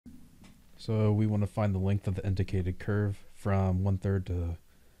So we want to find the length of the indicated curve from 1/3 to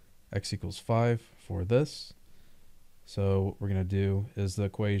x equals 5 for this. So what we're going to do is the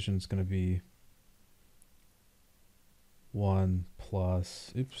equation is going to be 1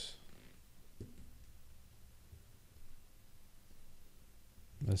 plus,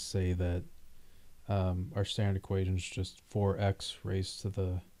 let's say that our standard equation is just 4x raised to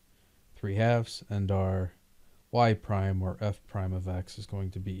the 3/2, and our y prime or f prime of x is going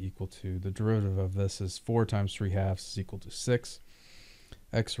to be equal to, the derivative of this is 4 times 3/2 is equal to 6,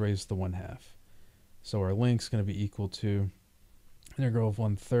 x raised to the 1/2. So our length is going to be equal to integral of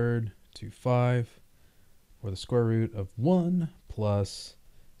 1/3 to 5, or the square root of 1 plus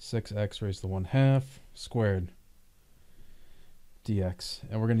 6x raised to the 1/2 squared dx.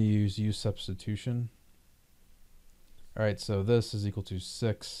 And we're going to use u substitution. All right, so this is equal to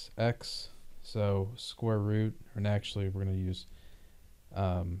 6x. So square root, and actually we're going to use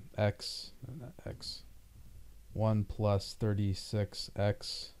x 1 plus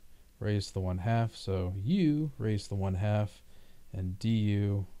 36x raised to the 1/2. So u raised to the 1/2, and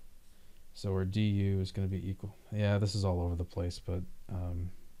du. So our du is going to be equal. Yeah, this is all over the place, but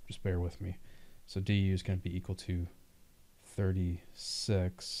just bear with me. So du is going to be equal to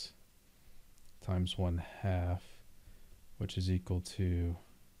 36 times 1/2, which is equal to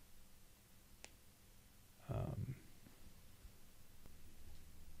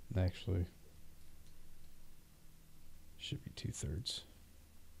actually should be 2/3.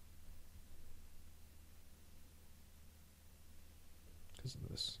 Because of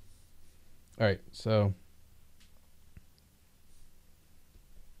this. All right, so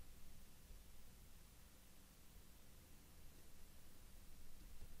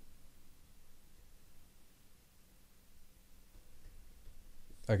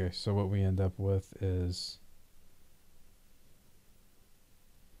okay, so what we end up with is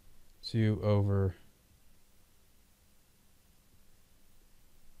 2 over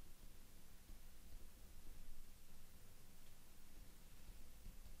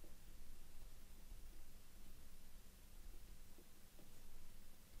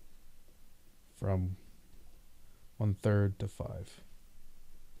from 1/3 to 5.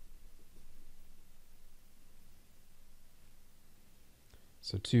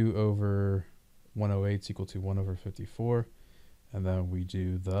 So 2 over 108 is equal to 1 over 54. And then we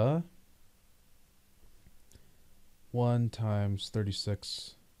do the 1 times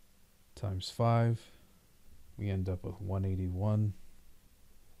 36 times 5. We end up with 181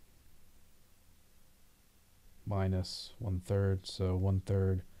 minus 1/3. So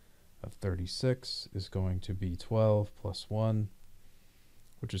 1/3 of 36 is going to be 12 plus 1,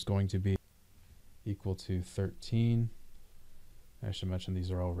 which is going to be equal to 13. I should mention these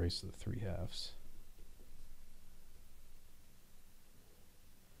are all raised to the 3/2.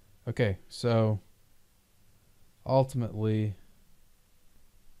 Okay, so ultimately,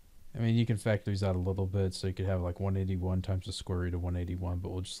 I mean, you can factor these out a little bit, so you could have like 181 times the square root of 181,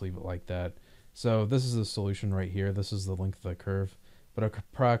 but we'll just leave it like that. So this is the solution right here. This is the length of the curve, but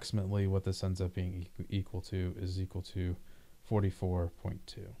approximately what this ends up being equal to is equal to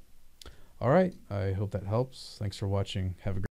 44.2. All right, I hope that helps. Thanks for watching. Have a great